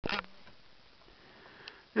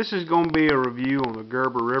This is going to be a review on the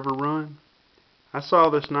Gerber River Run. I saw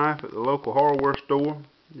this knife at the local hardware store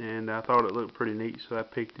and I thought it looked pretty neat, so I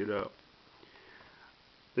picked it up.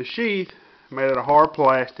 The sheath made out of hard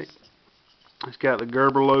plastic. It's got the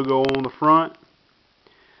Gerber logo on the front.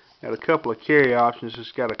 Got a couple of carry options.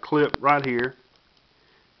 It's got a clip right here,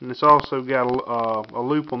 and it's also got a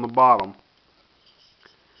loop on the bottom.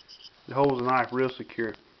 It holds the knife real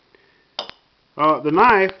secure. The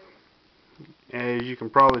knife, as you can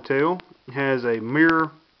probably tell, has a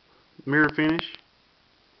mirror finish,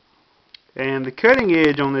 and the cutting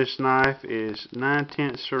edge on this knife is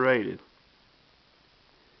 9/10 serrated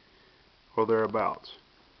or thereabouts.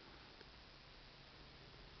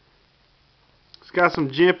 It's got some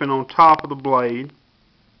jimping on top of the blade,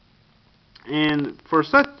 and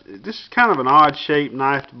this is kind of an odd shaped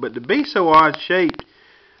knife, but to be so odd shaped,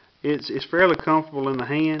 it's fairly comfortable in the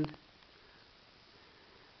hand,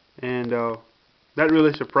 and that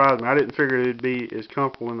really surprised me. I didn't figure it'd be as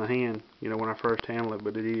comfortable in the hand, when I first handled it,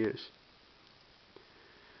 but it is.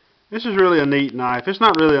 This is really a neat knife. It's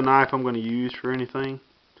not really a knife I'm going to use for anything,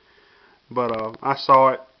 but I saw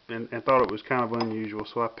it and thought it was kind of unusual,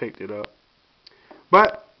 so I picked it up.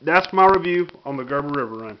 But that's my review on the Gerber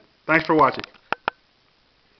River Run. Thanks for watching.